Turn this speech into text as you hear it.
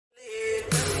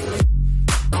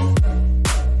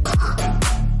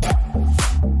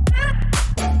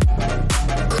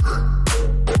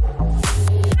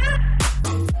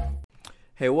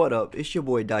Hey, what up? It's your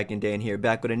boy DaikenXDan here,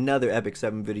 back with another Epic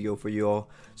 7 video for you all.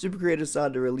 Super Creator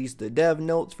decided to release the dev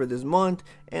notes for this month,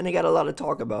 and they got a lot to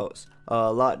talk about.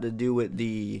 A lot to do with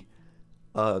the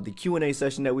Q&A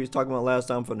session that we was talking about last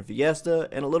time from the Fiesta,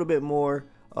 and a little bit more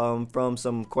from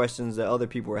some questions that other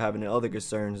people were having and other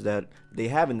concerns that they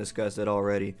haven't discussed it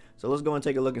already. So let's go and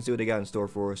take a look and see what they got in store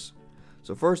for us.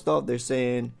 So first off, they're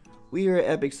saying, we here at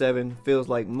Epic 7 feels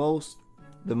like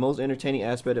the most entertaining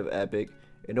aspect of Epic.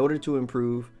 In order to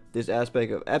improve this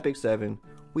aspect of Epic 7,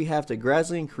 we have to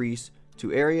gradually increase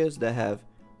to areas that have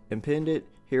impeded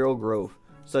hero growth,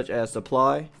 such as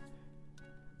supply,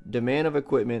 demand of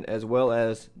equipment, as well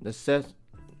as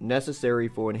necessary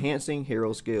for enhancing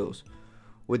hero skills.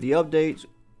 With the updates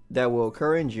that will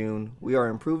occur in June, we are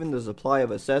improving the supply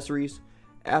of accessories.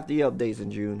 After the updates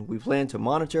in June, we plan to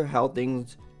monitor how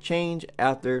things change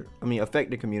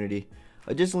affect the community.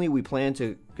 Additionally, we plan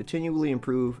to continually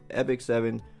improve Epic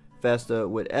 7 Festa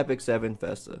with Epic 7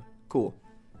 Festa. Cool.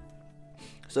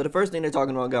 So the first thing they're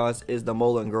talking about, guys, is the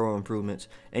Molagora improvements.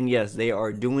 And yes, they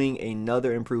are doing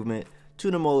another improvement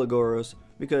to the Molagoras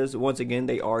because, once again,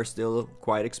 they are still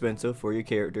quite expensive for your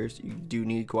characters. You do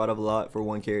need quite a lot for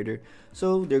one character.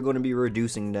 So they're going to be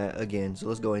reducing that again. So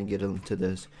let's go ahead and get into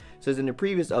this. It says in the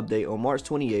previous update on March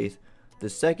 28th, the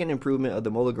second improvement of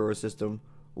the Molagora system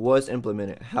was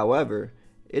implemented. However,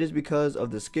 it is because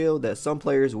of the skill that some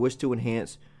players wish to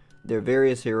enhance their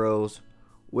various heroes,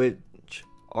 which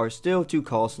are still too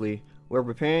costly. We're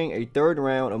preparing a third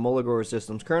round of Molagora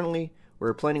systems. Currently,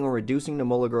 we're planning on reducing the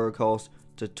Molagora cost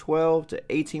to 12 to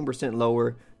 18%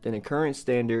 lower than the current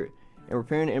standard, and we're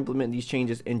preparing to implement these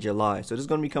changes in July. So this is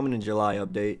going to be coming in July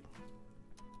update.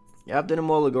 After the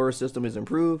Molagora system is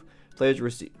improved, players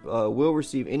will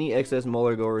receive any excess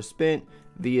Molagora spent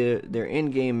via their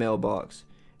in-game mailbox.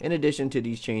 In addition to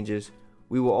these changes,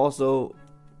 we will also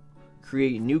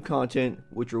create new content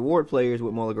which reward players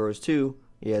with Molagoras too.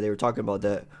 Yeah, they were talking about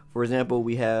that. For example,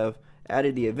 we have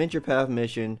added the Adventure Path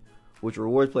mission, which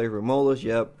rewards players with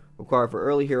Molas, required for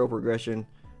early hero progression.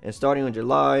 And starting in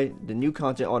July, the new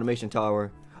content automation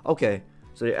tower. Okay,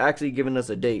 so they're actually giving us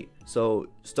a date. So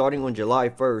starting on July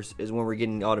 1st is when we're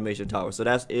getting the automation tower. So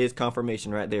that is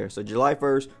confirmation right there. So July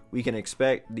 1st, we can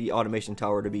expect the automation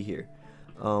tower to be here.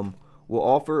 We'll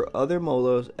offer other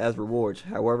Molas as rewards.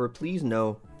 However, please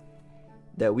know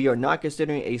that we are not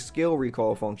considering a skill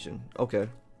recall function. Okay.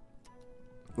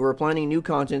 We're planning new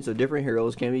content so different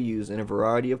heroes can be used in a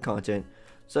variety of content,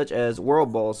 such as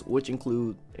world balls, which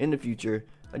include in the future.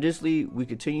 Additionally, we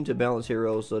continue to balance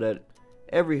heroes so that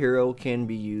every hero can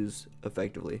be used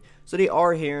effectively. So they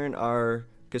are hearing our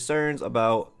concerns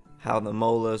about how the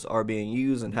Molas are being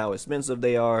used and how expensive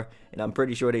they are, and I'm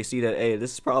pretty sure they see that, hey,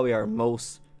 this is probably our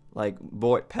most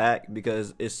bought pack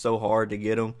because it's so hard to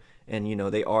get them, and you know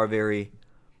they are very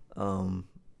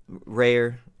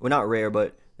rare. Well, not rare,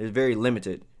 but it's very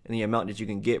limited in the amount that you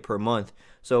can get per month.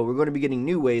 So we're going to be getting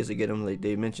new ways to get them. Like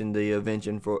they mentioned, the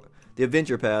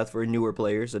adventure path for newer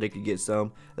players so they could get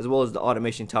some, as well as the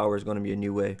automation tower is going to be a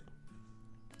new way.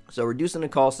 So reducing the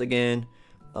cost again.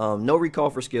 No recall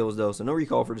for skills though, so no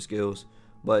recall for the skills,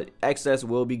 but access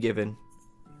will be given.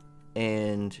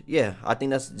 And yeah, I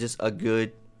think that's just a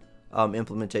good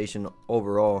implementation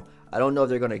overall. I don't know if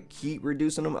they're gonna keep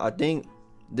reducing them. I think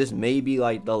this may be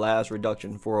like the last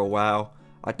reduction for a while.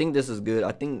 I think this is good.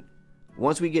 I think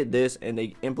once we get this and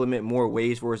they implement more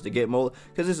ways for us to get Mola,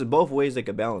 because this is both ways they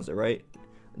could balance it, right?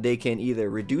 They can either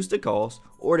reduce the cost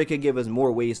or they could give us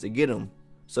more ways to get them,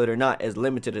 so they're not as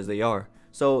limited as they are.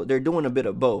 So they're doing a bit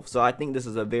of both. So I think this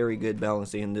is a very good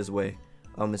balancing in this way,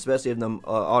 especially if the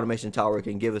automation tower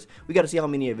can give us. We got to see how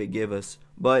many of it give us,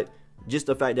 but just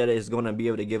the fact that it's going to be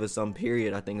able to give us some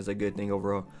period, I think is a good thing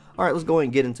overall. All right, let's go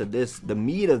and get into this. The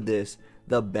meat of this,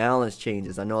 the balance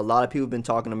changes. I know a lot of people have been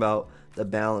talking about the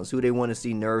balance, who they want to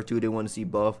see nerfed, who they want to see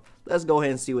buff. Let's go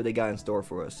ahead and see what they got in store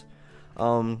for us.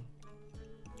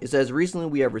 It says, recently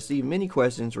we have received many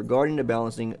questions regarding the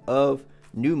balancing of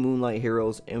new Moonlight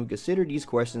heroes, and we consider these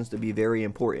questions to be very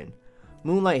important.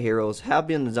 Moonlight heroes have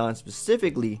been designed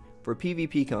specifically for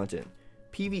PvP content,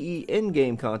 PvE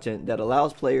in-game content that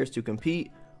allows players to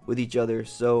compete with each other,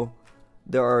 so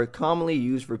they are commonly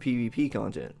used for PvP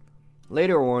content.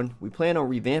 Later on, we plan on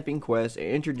revamping quests and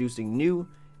introducing new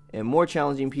and more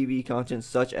challenging PvE content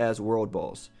such as world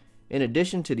balls. In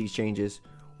addition to these changes,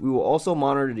 we will also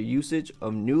monitor the usage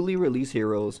of newly released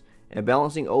heroes and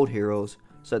balancing old heroes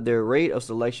so that their rate of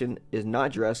selection is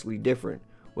not drastically different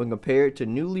when compared to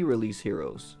newly released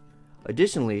heroes.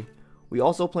 Additionally, we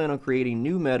also plan on creating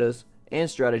new metas and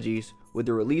strategies with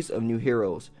the release of new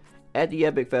heroes. At the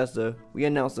Epic Festa, we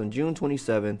announced on June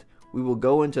 27th, We will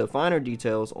go into finer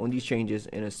details on these changes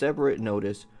in a separate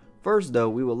notice. First though,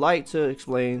 we would like to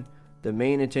explain the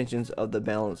main intentions of the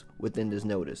balance within this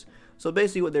notice. So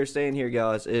basically what they're saying here,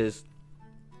 guys, is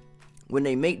when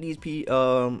they make these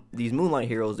Moonlight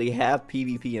heroes, they have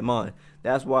PvP in mind.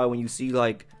 That's why when you see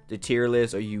like the tier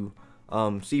list, or you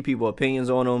see people opinions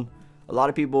on them, a lot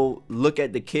of people look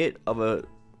at the kit of a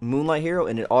Moonlight hero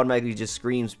and it automatically just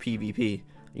screams PvP.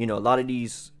 You know, a lot of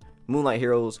these Moonlight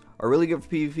heroes are really good for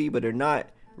PvP, but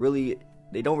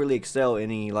they don't really excel in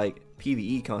any like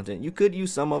PvE content. You could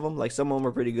use some of them, like some of them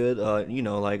are pretty good, you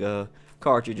know, like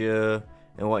Cartridge and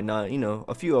whatnot, you know,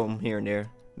 a few of them here and there,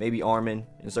 maybe Armin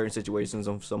in certain situations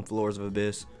on some floors of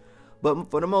Abyss.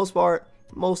 But for the most part,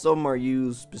 most of them are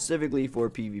used specifically for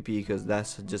PvP because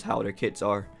that's just how their kits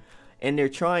are. And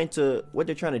what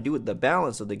they're trying to do with the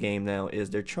balance of the game now is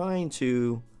they're trying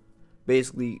to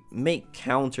basically make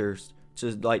counters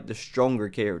to like the stronger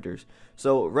characters.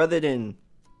 So rather than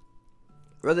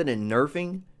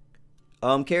nerfing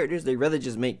characters, they rather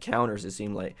just make counters. It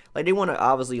seems like they want to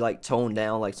obviously like tone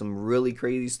down like some really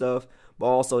crazy stuff, but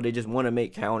also they just want to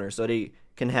make counters so they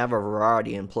can have a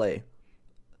variety in play.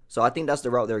 So I think that's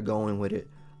the route they're going with it.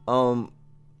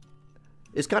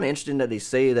 It's kind of interesting that they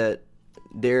say that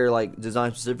they're like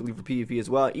designed specifically for PvP as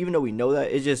well, even though we know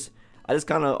that. I just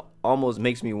kind of almost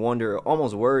makes me wonder,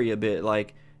 almost worry a bit,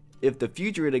 like if the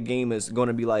future of the game is going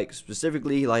to be like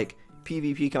specifically like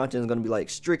PvP content is going to be like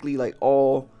strictly like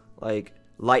all like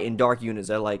light and dark units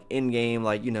that like in game,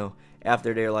 like, you know,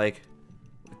 after their like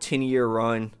 10-year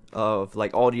run of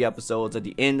like all the episodes at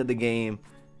the end of the game,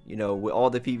 you know, with all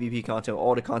the PvP content,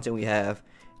 all the content we have,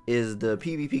 is the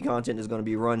PvP content is going to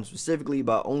be run specifically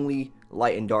by only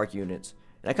light and dark units.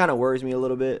 That kind of worries me a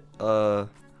little bit,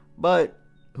 but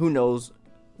who knows?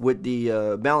 With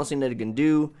the balancing that it can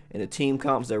do and the team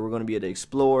comps that we're going to be able to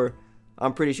explore,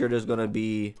 I'm pretty sure there's going to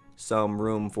be some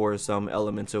room for some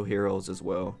elemental heroes as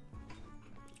well,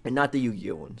 and not the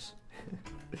Yu-Gi-Oh ones.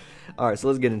 Alright, so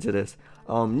let's get into this.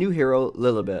 New hero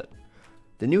Lilibet.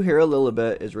 The new hero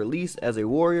Lilibet is released as a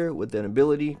warrior with an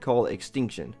ability called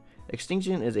Extinction.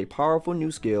 Extinction is a powerful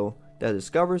new skill that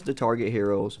discovers the target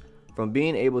heroes from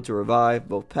being able to revive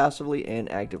both passively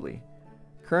and actively.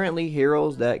 Currently,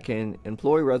 heroes that can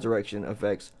employ resurrection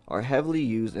effects are heavily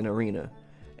used in Arena,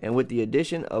 and with the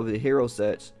addition of the hero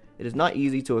sets, it is not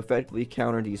easy to effectively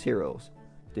counter these heroes.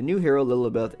 The new hero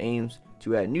Lilibet aims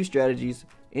to add new strategies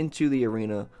into the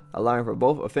arena, allowing for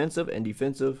both offensive and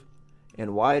defensive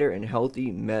and wider and healthy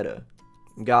meta.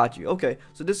 Got you. Okay,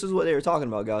 so this is what they were talking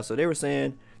about, guys. So they were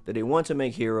saying that they want to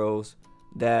make heroes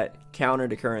that counter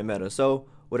the current meta. So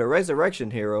with a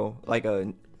resurrection hero, like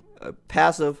a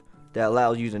passive that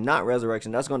allows you to not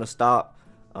resurrection, that's going to stop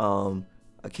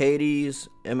Acades,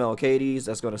 MLKDs,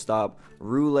 that's going to stop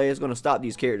Roulette, it's going to stop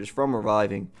these characters from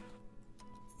reviving.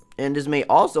 And this may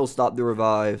also stop the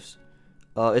revives.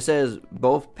 It says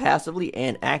both passively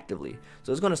and actively.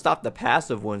 So it's going to stop the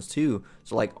passive ones too.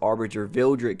 So like Arbiter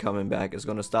Vildrick coming back, it's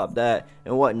going to stop that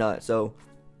and whatnot. So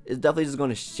it's definitely just going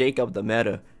to shake up the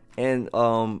meta. And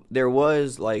there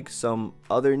was like some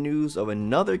other news of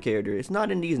another character. It's not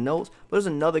in these notes, but there's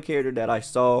another character that I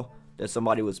saw that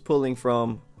somebody was pulling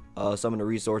from some of the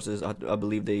resources. I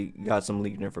believe they got some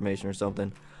leaked information or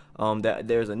something. That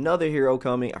there's another hero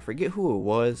coming. I forget who it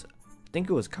was. I think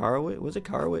it was Karwick. Was it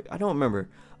Karwick? I don't remember.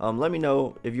 Let me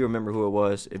know if you remember who it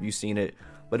was, if you've seen it.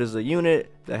 But it's a unit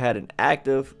that had an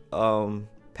active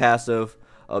passive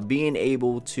of being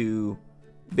able to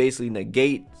basically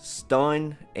negate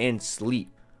stun and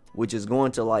sleep, which is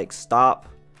going to like stop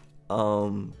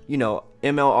you know,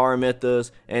 ML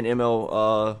Aramithas and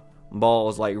ML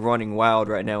balls like running wild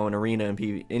right now in Arena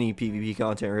and any PvP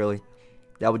content really.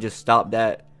 That would just stop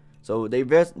that. So they're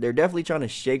definitely trying to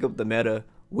shake up the meta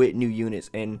with new units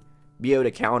and be able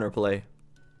to counterplay.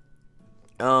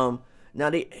 Now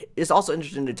it's also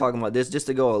interesting to talk about this, just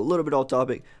to go a little bit off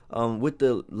topic, with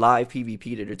the live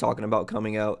PvP that they're talking about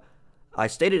coming out. I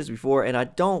stated this before, and I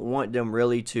don't want them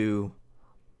really to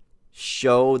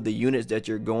show the units that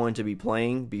you're going to be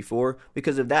playing before,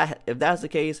 because if that's the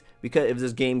case, because if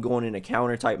this game going in a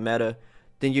counter type meta,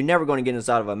 then you're never going to get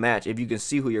inside of a match if you can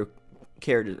see who your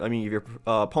character, if your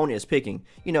opponent is picking.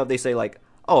 You know, if they say like,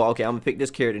 oh, okay, I'm gonna pick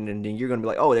this character, and then you're gonna be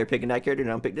like, oh, they're picking that character, and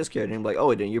I'm gonna pick this character, and be like,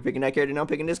 oh, then you're picking that character, and I'm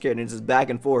picking this character, and it's just back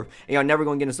and forth, and you're never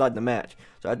gonna get inside the match.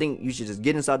 So I think you should just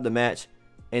get inside the match,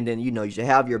 and then, you know, you should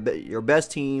have your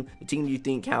best team, the team you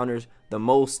think counters the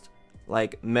most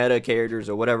like meta characters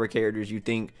or whatever characters you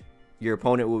think your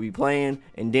opponent will be playing,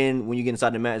 and then when you get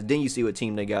inside the match, then you see what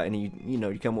team they got, and you know,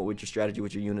 you come up with your strategy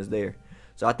with your units there.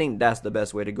 So I think that's the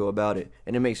best way to go about it,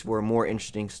 and it makes for more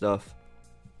interesting stuff.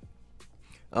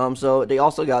 So they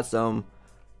also got some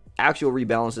actual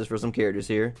rebalances for some characters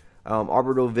here.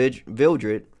 Arbiter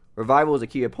Vildred. Revival is a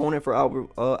key opponent for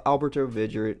Arbiter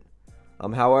Vildred.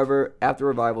 However, after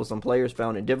revival, some players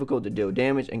found it difficult to deal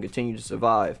damage and continue to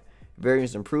survive.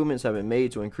 Various improvements have been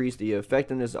made to increase the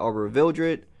effectiveness of Arbiter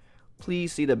Vildred.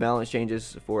 Please see the balance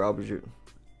changes for Arbiter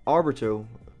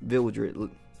Vildred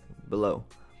below.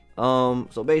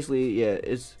 So basically, yeah,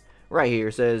 it's right here.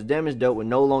 It says damage dealt will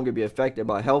no longer be affected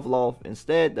by health loss.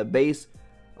 Instead, the base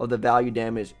of the value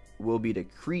damage will be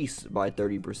decreased by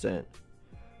 30%.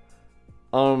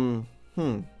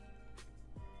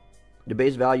 The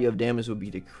base value of damage will be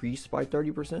decreased by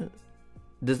 30%.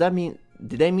 Does that mean,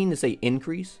 did they mean to say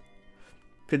increase?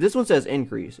 Because this one says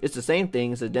increase. It's the same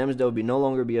thing. It says damage that will be no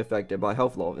longer be affected by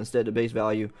health loss. Instead, the base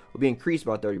value will be increased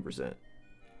by 30%.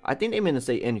 I think they meant to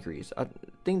say increase. I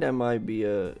think that might be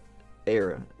a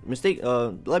error. Mistake.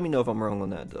 Let me know if I'm wrong on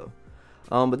that though.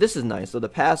 But this is nice. So the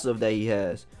passive that he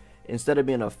has, instead of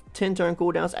being a 10 turn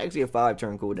cooldown, it's actually a 5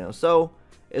 turn cooldown. So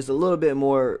it's a little bit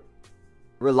more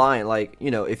reliant, like, you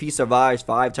know, if he survives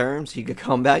 5 turns, he could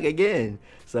come back again.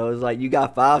 So it's like you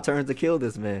got 5 turns to kill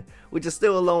this man, which is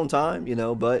still a long time, you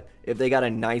know. But if they got a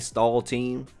nice stall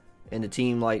team and the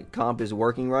team like comp is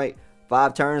working right,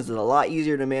 5 turns is a lot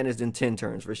easier to manage than 10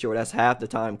 turns for sure. That's half the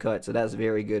time cut, so that's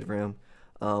very good for him.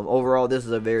 Overall, this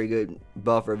is a very good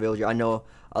buff for Villager. I know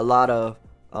a lot of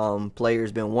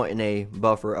players been wanting a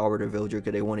buff for Arbiter Villager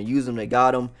because they want to use him. They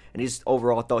got him, and he just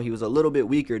overall thought he was a little bit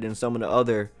weaker than some of the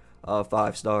other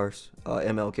 5 stars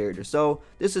ML characters. So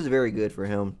this is very good for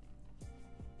him.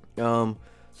 Some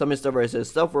of his stuff right, it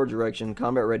says self-roll direction,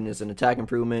 combat readiness, and attack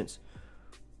improvements.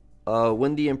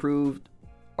 When the improved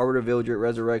Arbiter Villager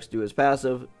resurrects through his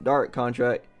passive Dark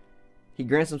Contract, he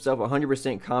grants himself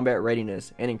 100% combat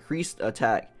readiness and increased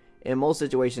attack. In most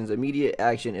situations, immediate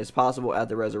action is possible at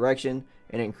the resurrection,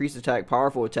 and increased attack,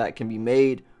 powerful attack can be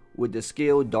made with the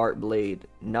skill Dark Blade.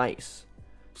 Nice.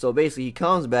 So basically, he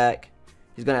comes back.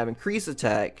 He's going to have increased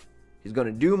attack. He's going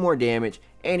to do more damage.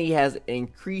 And he has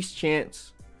increased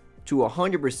chance to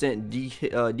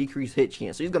 100% decreased hit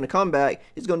chance. So he's going to come back.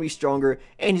 He's going to be stronger.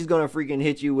 And he's going to freaking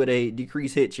hit you with a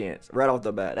decreased hit chance right off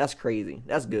the bat. That's crazy.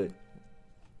 That's good.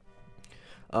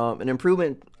 An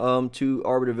improvement to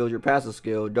Arbiter Villager passive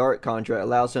skill, Dark Contract,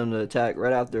 allows him to attack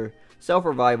right after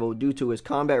self-revival due to his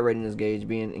combat readiness gauge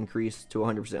being increased to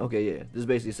 100%. Okay, yeah. This is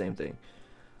basically the same thing.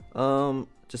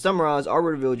 To summarize,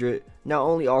 Arbiter Villager not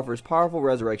only offers powerful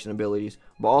resurrection abilities,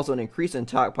 but also an increase in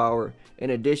attack power.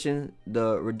 In addition,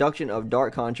 the reduction of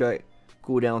Dark Contract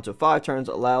cooldown to 5 turns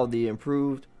allowed the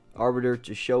improved Arbiter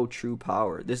to show true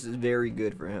power. This is very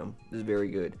good for him. This is very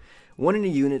good. One of the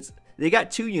units, they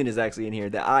got 2 units actually in here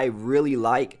that I really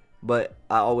like, but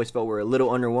I always felt were a little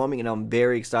underwhelming, and I'm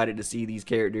very excited to see these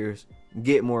characters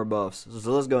get more buffs.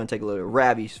 So let's go and take a look at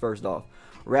Ravi first off.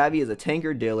 Ravi is a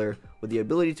tanker dealer with the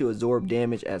ability to absorb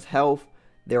damage as health.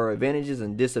 There are advantages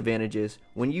and disadvantages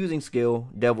when using skill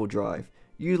Devil Drive.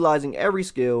 Utilizing every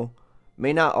skill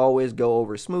may not always go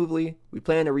over smoothly. We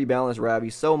plan to rebalance Ravi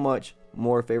so much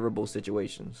more favorable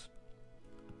situations.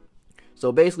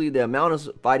 So basically, the amount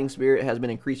of fighting spirit has been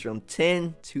increased from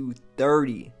 10 to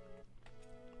 30.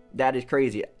 That is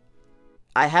crazy.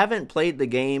 I haven't played the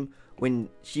game when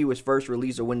she was first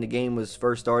released or when the game was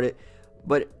first started,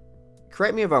 but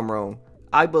correct me if I'm wrong.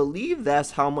 I believe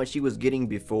that's how much she was getting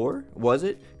before, was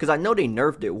it? Because I know they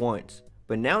nerfed it once,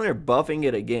 but now they're buffing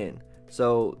it again.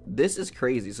 So this is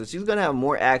crazy. So she's going to have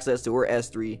more access to her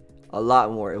S3, a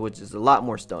lot more, which is a lot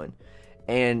more stun.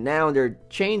 And now they're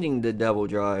changing the Devil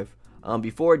Drive.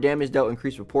 Before, damage dealt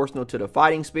increased proportional to the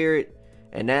fighting spirit,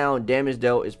 and now damage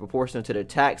dealt is proportional to the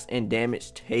attacks and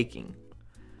damage taking.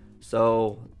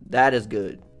 So that is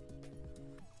good.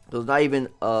 So it's not even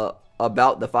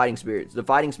about the fighting spirits. The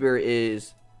fighting spirit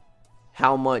is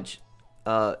how much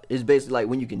is basically like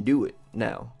when you can do it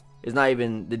now. It's not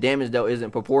even, the damage dealt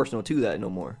isn't proportional to that no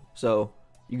more. So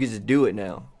you can just do it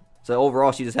now. So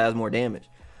overall, she just has more damage.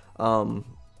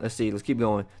 Let's see, let's keep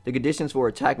going. The conditions for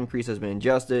attack increase has been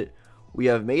adjusted. We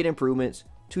have made improvements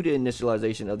to the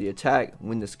initialization of the attack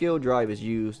when the skill drive is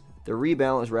used. The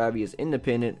rebalance Ravi is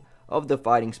independent of the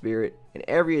fighting spirit, and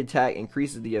every attack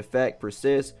increases the effect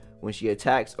persists when she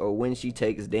attacks or when she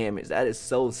takes damage. That is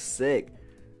so sick.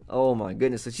 Oh my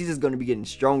goodness. So she's just going to be getting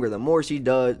stronger. The more she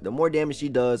does, the more damage she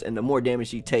does, and the more damage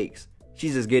she takes.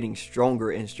 She's just getting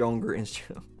stronger and stronger and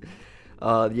stronger.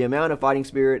 The amount of fighting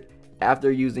spirit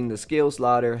after using the skill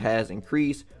slider has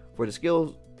increased. For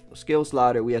the skill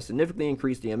slider, we have significantly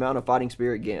increased the amount of fighting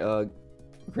spirit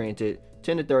granted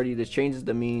 10 to 30. This changes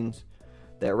the means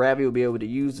that Ravi will be able to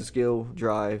use the skill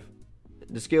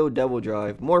Devil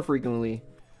Drive more frequently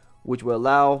which will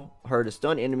allow her to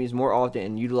stun enemies more often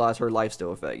and utilize her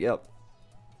lifesteal effect. Yep.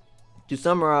 To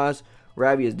summarize,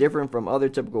 Ravi is different from other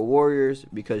typical warriors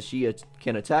because she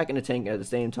can attack and tank at the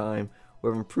same time.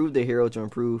 We've improved the hero to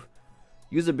improve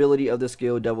usability of the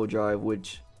skill Devil Drive,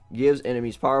 which gives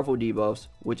enemies powerful debuffs,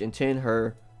 which intend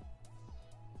to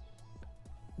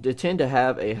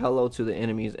have a hello to the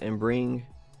enemies and bring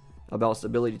about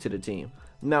stability to the team.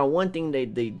 Now, one thing they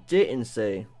didn't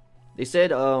say, they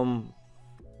said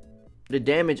the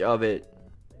damage of it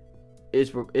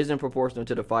isn't proportional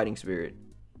to the fighting spirit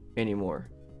anymore.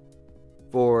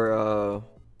 For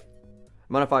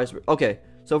modified spirit. Okay,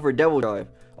 so for Devil Drive.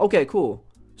 Okay, cool.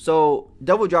 So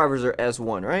Devil Drivers are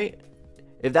S1, right?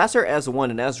 If that's her S1,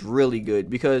 then that's really good,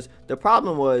 because the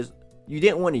problem was you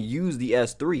didn't want to use the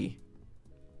S3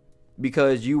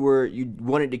 because you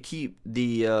wanted to keep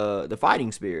the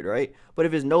fighting spirit, right? But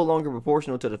if it's no longer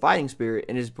proportional to the fighting spirit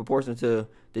and is proportional to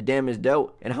the damage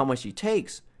dealt and how much she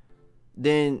takes,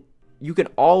 then you can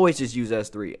always just use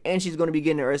S3, and she's going to be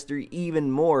getting her S3 even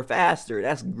more faster.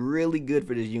 That's really good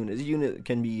for this unit. This unit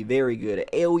can be very good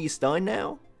at AoE stun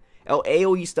now.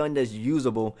 AoE stun that's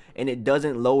usable and it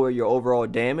doesn't lower your overall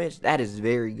damage. That is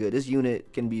very good. This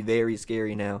unit can be very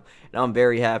scary now, and I'm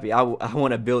very happy. I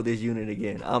want to build this unit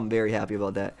again. I'm very happy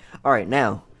about that. All right,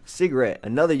 now Cigarette,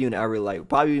 another unit I really like.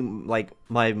 Probably like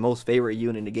my most favorite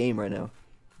unit in the game right now.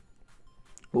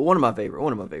 Well, one of my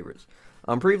favorites.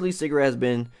 Previously, Cigarette has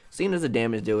been seen as a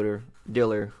damage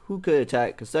dealer who could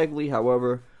attack consecutively.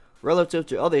 However, relative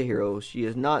to other heroes, she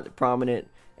is not prominent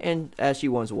and as she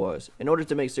once was. In order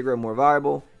to make Cigarette more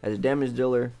viable as a damage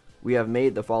dealer, we have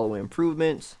made the following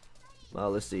improvements.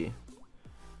 Let's see.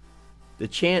 The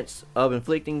chance of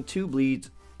inflicting 2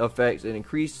 bleeds effects it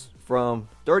increased from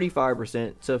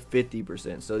 35% to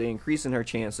 50%. So they're increasing her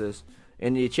chances,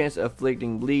 and the chance of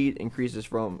inflicting bleed increases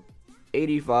from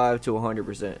 85 to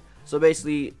 100%. So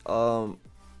basically,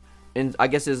 and I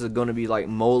guess this is going to be like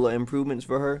molar improvements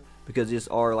for her, because these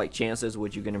are like chances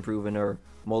which you can improve in her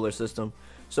molar system.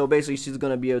 So basically, she's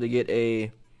going to be able to get a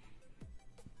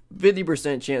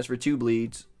 50% chance for 2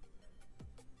 bleeds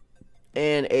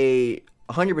and a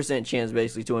 100% chance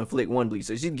basically to inflict 1 bleed.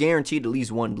 So she's guaranteed at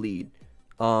least 1 bleed.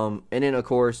 And then of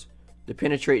course, the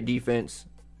penetrate defense,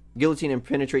 guillotine and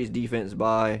penetrates defense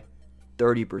by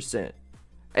 30%.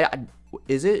 What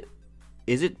is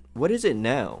it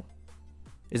now?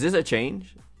 Is this a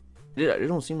change? It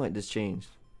don't seem like this changed.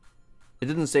 It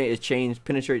doesn't say it's changed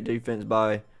penetrate defense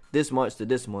by this much to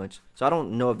this much. So I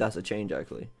don't know if that's a change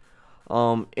actually.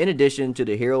 In addition to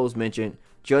the heroes mentioned,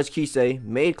 Judge Kisei,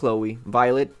 Maid Chloe,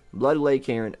 Violet, Bloodblade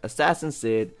Karen, Assassin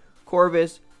Sid,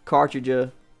 Corvus,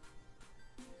 Cartridge,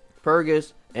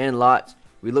 Purgus, and Lots.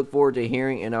 We look forward to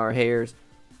hearing in our hairs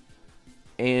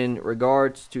in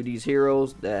regards to these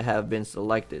heroes that have been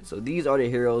selected. So these are the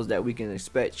heroes that we can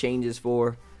expect changes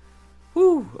for.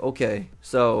 Whew, okay.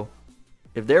 So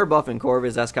if they're buffing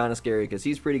Corvus, that's kind of scary because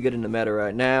he's pretty good in the meta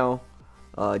right now.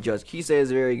 Judge Kisei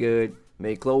is very good.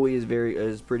 Maid Chloe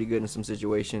is pretty good in some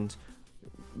situations.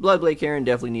 Bloodblade Karen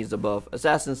definitely needs a buff.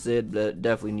 Assassin Sid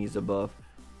definitely needs a buff.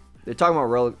 They're talking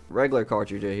about regular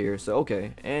Cartridge here, so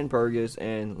okay. And Purgus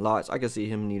and Lots, I can see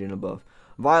him needing a buff.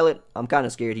 Violet, I'm kind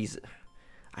of scared.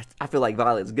 I feel like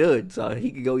Violet's good, so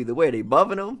he could go either way. Are they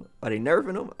buffing him? Are they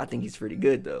nerfing him? I think he's pretty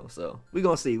good though, so we're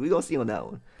gonna see. We're gonna see on that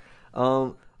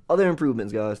one. Other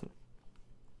improvements, guys.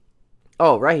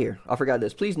 Oh, right here, I forgot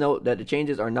this. Please note that the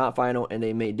changes are not final and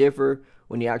they may differ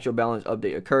when the actual balance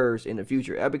update occurs in the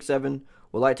future. Epic 7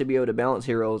 would like to be able to balance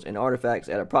heroes and artifacts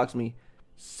at approximately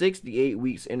 68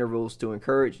 weeks intervals to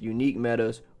encourage unique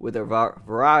metas with a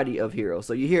variety of heroes.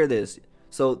 So you hear this.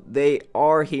 So they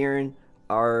are hearing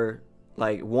our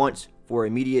wants for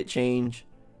immediate change.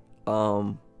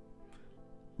 Now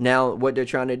what they're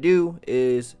trying to do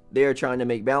is they're trying to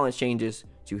make balance changes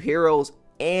to heroes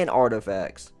and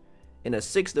artifacts in a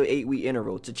 6 to 8 week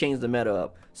interval to change the meta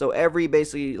up. So every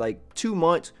basically 2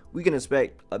 months we can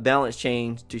expect a balance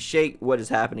change to shake what is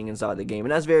happening inside the game,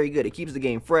 and that's very good. It keeps the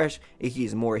game fresh. It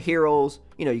keeps more heroes.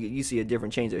 You know, you see a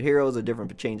different change of heroes, a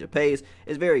different change of pace.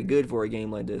 It's very good for a game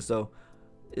like this. So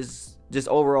it's just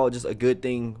overall just a good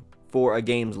thing for a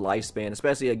game's lifespan,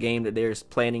 especially a game that they're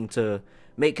planning to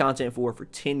make content for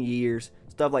 10 years.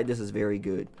 Stuff like this is very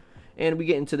good. And we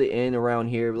get into the end around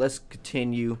here. Let's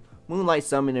continue. Moonlight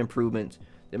Summon improvements.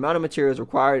 The amount of materials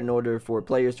required in order for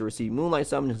players to receive Moonlight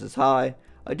Summons is high.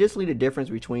 Additionally, the difference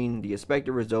between the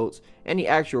expected results and the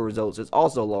actual results is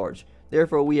also large.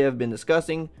 Therefore, we have been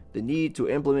discussing the need to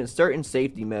implement certain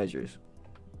safety measures.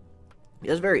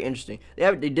 That's very interesting.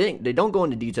 They don't go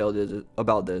into detail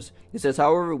about this. It says,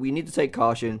 however, we need to take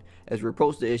caution as we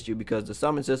approach the issue because the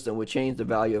summon system would change the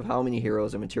value of how many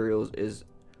heroes and materials is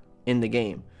in the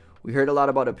game. We heard a lot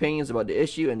about opinions about the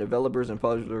issue, and developers and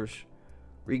publishers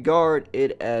regard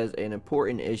it as an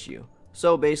important issue.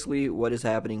 So basically, what is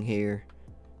happening here?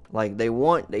 Like they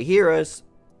hear us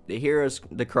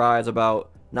the cries about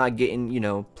not getting, you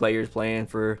know, players playing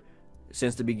for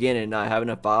since the beginning, not having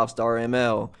a 5-star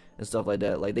ML and stuff like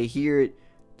that. Like they hear it,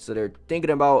 so they're thinking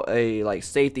about a like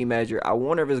safety measure. I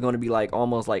wonder if it's going to be like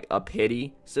almost like a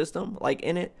pity system like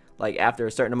in it. Like after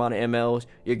a certain amount of MLs,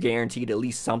 you're guaranteed at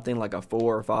least something like a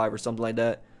 4 or 5 or something like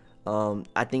that.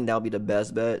 I think that'll be the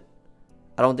best bet.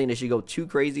 I don't think they should go too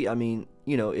crazy. I mean,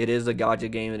 you know, it is a gacha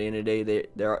game at the end of the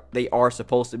day. They are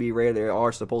supposed to be rare. They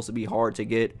are supposed to be hard to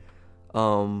get.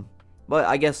 But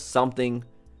I guess something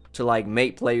to like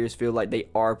make players feel like they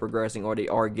are progressing or they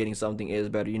are getting something is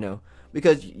better, you know,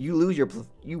 because you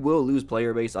will lose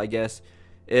player base, I guess,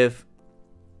 if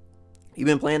you've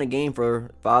been playing a game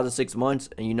for 5 to 6 months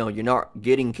and you know you're not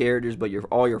getting characters, but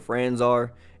all your friends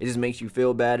are. It just makes you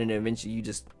feel bad, and eventually you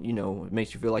just, you know, it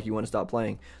makes you feel like you want to stop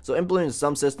playing. So implementing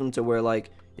some system to where like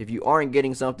if you aren't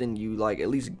getting something, you like at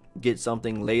least get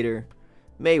something later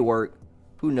may work.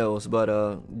 Who knows? But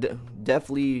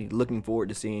definitely looking forward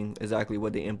to seeing exactly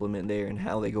what they implement there and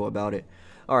how they go about it.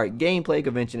 Alright, gameplay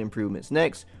convention improvements.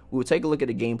 Next, we will take a look at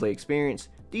the gameplay experience.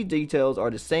 These details are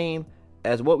the same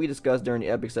as what we discussed during the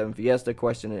Epic 7 Fiesta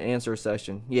question and answer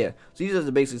session. Yeah, so these are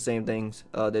the basic same things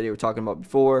that they were talking about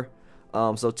before.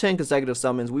 So 10 consecutive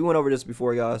summons. We went over this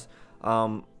before, guys.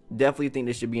 Definitely think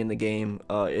this should be in the game.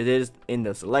 It is in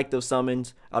the selective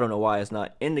summons. I don't know why it's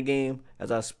not in the game.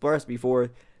 As I expressed before,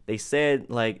 they said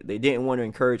like they didn't want to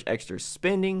encourage extra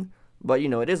spending, but you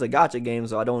know, it is a gacha game,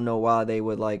 so I don't know why they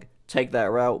would like take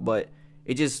that route. But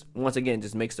it just, once again,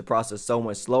 just makes the process so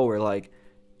much slower. Like,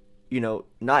 you know,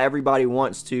 not everybody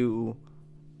wants to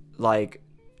like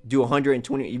do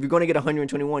 120. If you're going to get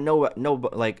 121, no,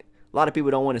 like a lot of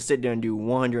people don't want to sit there and do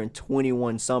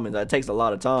 121 summons. That takes a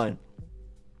lot of time.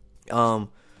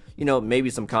 You know,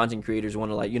 maybe some content creators want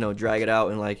to like, you know, drag it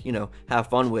out and like, you know, have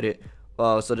fun with it.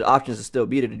 So the options is still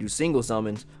be there to do single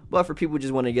summons, but for people who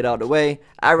just want to get out of the way,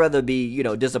 I'd rather be, you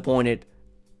know, disappointed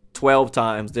 12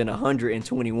 times than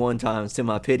 121 times to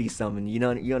my pity summon. You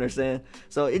know, you understand?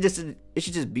 So it should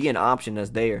just be an option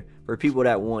that's there for people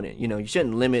that want it. You know, you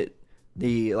shouldn't limit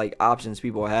the like options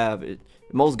people have.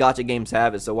 Most gacha games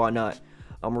have it, so why not?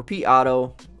 Repeat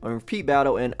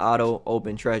battle and auto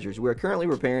open treasures. We are currently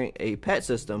preparing a pet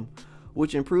system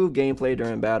which improve gameplay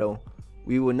during battle.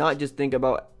 We will not just think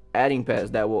about adding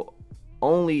pets that will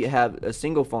only have a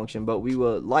single function, but we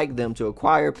would like them to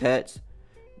acquire pets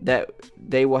that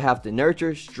they will have to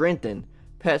nurture, strengthen.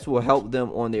 Pets will help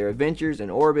them on their adventures and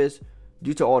orbits.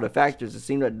 Due to all the factors, it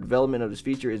seems that the development of this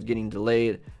feature is getting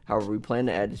delayed. However, we plan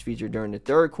to add this feature during the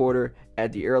 3rd quarter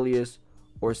at the earliest,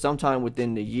 or sometime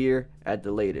within the year at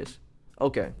the latest.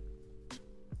 Okay,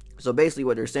 so basically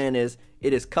what they're saying is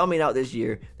it is coming out this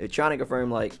year. They're trying to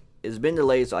confirm like it's been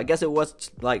delayed, so I guess it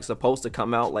was like supposed to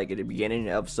come out like at the beginning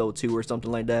of episode 2 or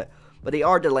something like that, but they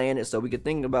are delaying it, so we could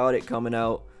think about it coming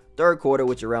out 3rd quarter,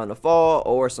 which around the fall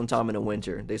or sometime in the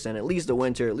winter. They said at least the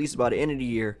winter, at least by the end of the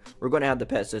year, we're going to have the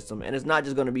pet system. And it's not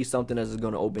just going to be something that's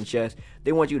going to open chests.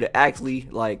 They want you to actually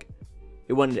like,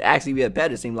 it wanted to actually be a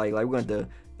pet. It seemed like we're going to,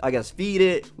 I guess, feed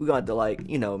it. We're going to like,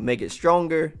 you know, make it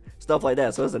stronger, stuff like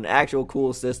that. So it's an actual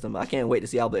cool system. I can't wait to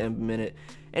see how they implement it.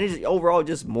 And it's overall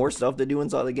just more stuff to do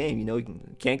inside the game. You know, you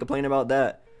can't complain about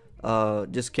that.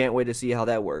 Just can't wait to see how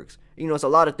that works. You know, it's a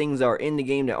lot of things that are in the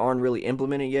game that aren't really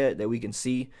implemented yet that we can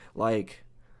see, like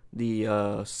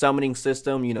the summoning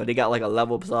system. You know, they got like a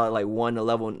level beside like 1 to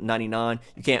level 99.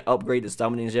 You can't upgrade the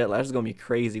summonings yet. Like, that's gonna be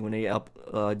crazy when they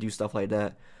do stuff like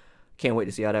that. Can't wait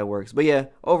to see how that works. But yeah,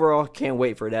 overall, can't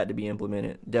wait for that to be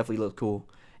implemented. Definitely looks cool.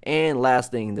 And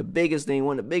last thing, the biggest thing,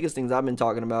 one of the biggest things I've been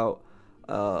talking about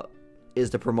is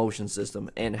the promotion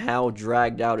system and how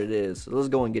dragged out it is. So let's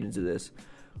go and get into this.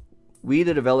 We,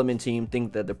 the development team,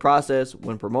 think that the process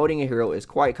when promoting a hero is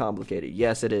quite complicated.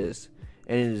 Yes, it is.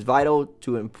 And it is vital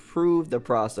to improve the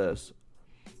process.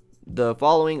 The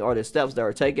following are the steps that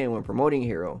are taken when promoting a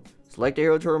hero. Select the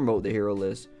hero to promote the hero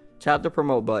list. Tap the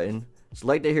promote button.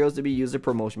 Select the heroes to be used as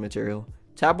promotion material.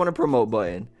 Tap on the promote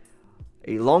button.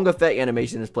 A long effect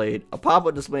animation is played. A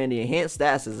pop-up displaying the enhanced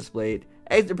stats is displayed.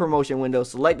 Exit promotion window.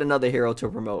 Select another hero to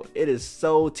promote. It is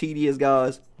so tedious,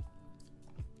 guys.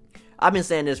 I've been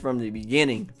saying this from the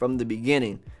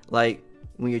beginning. Like,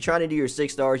 when you're trying to do your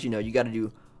 6 stars, you know, you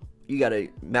gotta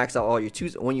max out all your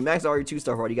 2. When you max out all your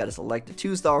 2-star fighters, you gotta select the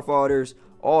 2-star fighters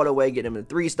all the way, get them to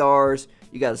 3 stars.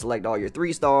 You got to select all your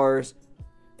 3 stars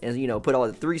and, you know, put all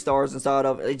the 3 stars inside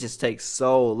of it. It just takes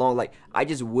so long. Like, I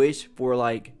just wish for,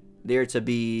 like, there to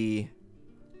be,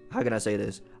 how can I say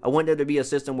this? I want there to be a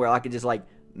system where I could just, like,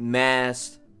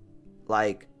 mass,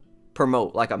 like,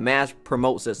 promote, like a mass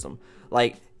promote system.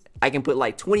 Like, I can put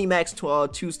like 20 max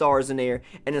 2 stars in there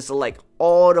and then select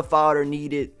all the fodder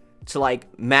needed to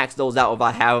like max those out if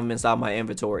I have them inside my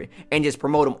inventory, and just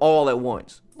promote them all at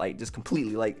once, like just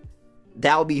completely. Like,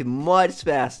 that would be much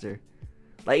faster.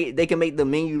 Like, they can make the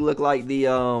menu look like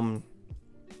the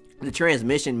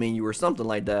transmission menu or something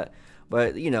like that.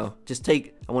 But, you know, just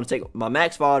I want to take my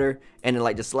max fodder and then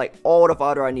like just select all the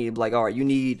fodder I need. Like, all right, you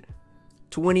need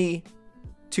 20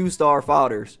 2-star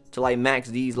fodders to like max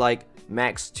these, like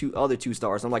max 2 other 2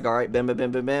 stars. I'm like, all right, bam, bam,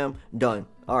 bam, bam, bam, done.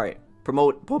 All right,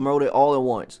 promote it all at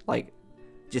once. Like,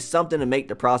 just something to make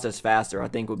the process faster. I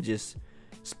think would just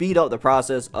speed up the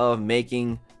process of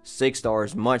making 6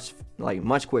 stars much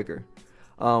quicker.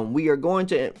 We are going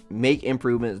to make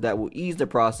improvements that will ease the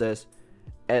process,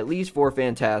 at least for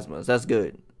Phantasmas. That's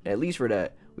good, at least for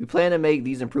that. We plan to make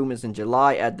these improvements in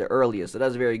July at the earliest, so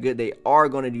that's very good. They are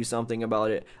going to do something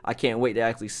about it. I can't wait to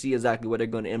actually see exactly what they're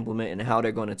going to implement and how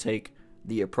they're going to take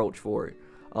the approach for it.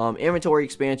 Inventory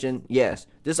expansion, yes.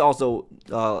 This is also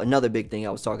another big thing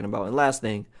I was talking about. And last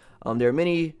thing, there are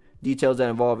many details that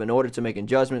involve in order to make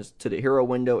adjustments to the hero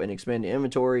window and expand the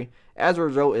inventory. As a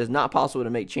result, it is not possible to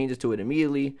make changes to it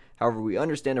immediately. However, we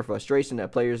understand the frustration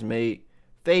that players may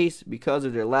face because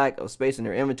of their lack of space in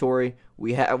their inventory.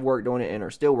 We have worked on it and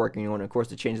are still working on it. Of course,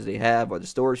 the changes they have are the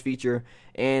storage feature,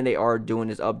 and they are doing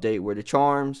this update where the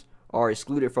charms are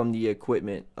excluded from the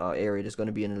equipment area. That's going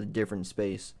to be in a different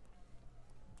space.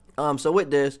 So with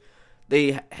this,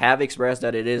 they have expressed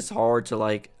that it is hard to,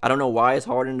 like, I don't know why it's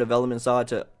hard in the development side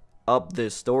to up the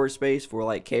storage space for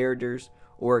like characters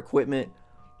or equipment,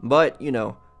 but you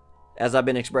know, as I've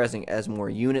been expressing, as more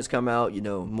units come out, you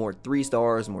know, more 3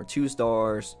 stars, more 2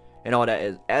 stars, and all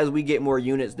that, as we get more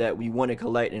units that we want to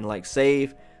collect and like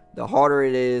save, the harder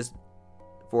it is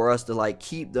for us to like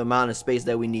keep the amount of space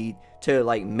that we need to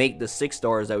like make the 6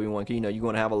 stars that we want. You know, you're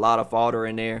going to have a lot of fodder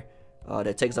in there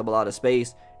that takes up a lot of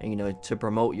space, and you know, to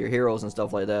promote your heroes and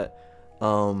stuff like that.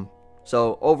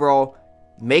 So overall,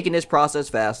 making this process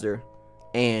faster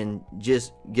and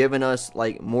just giving us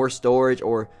like more storage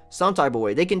or some type of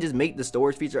way. They can just make the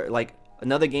storage feature like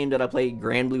another game that I played,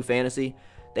 Grand Blue Fantasy.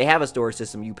 They have a storage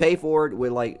system. You pay for it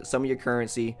with like some of your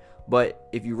currency, but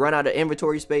if you run out of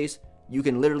inventory space, you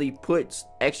can literally put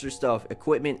extra stuff,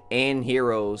 equipment and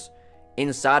heroes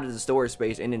inside of the storage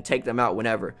space and then take them out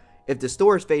whenever. If the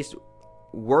storage space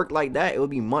worked like that, it would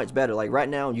be much better. Like right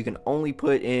now, you can only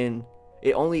put in,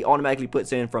 it only automatically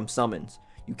puts in from summons.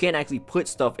 You can't actually put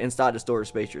stuff inside the storage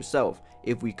space yourself.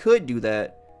 If we could do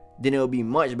that, then it would be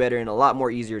much better and a lot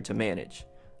more easier to manage.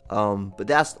 But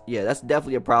that's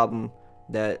definitely a problem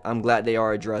that I'm glad they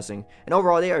are addressing. And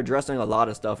overall, they are addressing a lot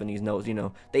of stuff in these notes. You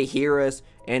know, they hear us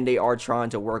and they are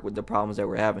trying to work with the problems that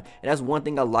we're having. And that's one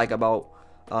thing I like about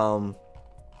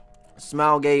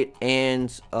Smilegate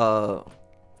and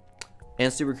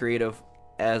Super Creative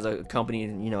as a company,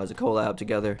 you know, as a collab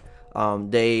together.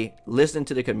 They listen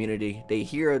to the community, they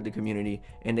hear the community,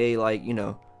 and they, like, you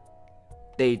know,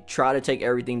 they try to take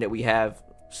everything that we have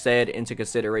said into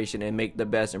consideration and make the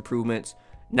best improvements,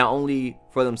 not only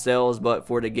for themselves but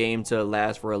for the game to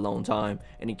last for a long time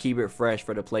and to keep it fresh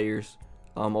for the players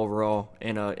overall,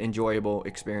 and an enjoyable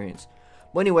experience.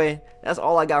 But anyway, that's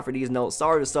all I got for these notes.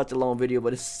 Sorry it was such a long video,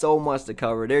 but it's so much to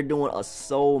cover. They're doing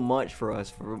so much for us,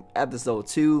 from episode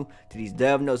 2 to these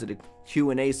dev notes to the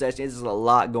Q&A session. There's just a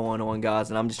lot going on, guys,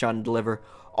 and I'm just trying to deliver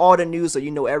all the news so you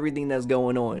know everything that's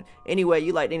going on. Anyway,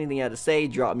 you liked anything I had to say,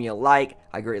 drop me a like.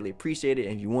 I greatly appreciate it.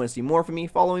 And if you want to see more from me,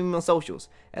 follow me on socials.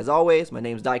 As always, my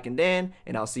name is DaikenXDan,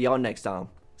 and I'll see y'all next time.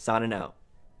 Signing out.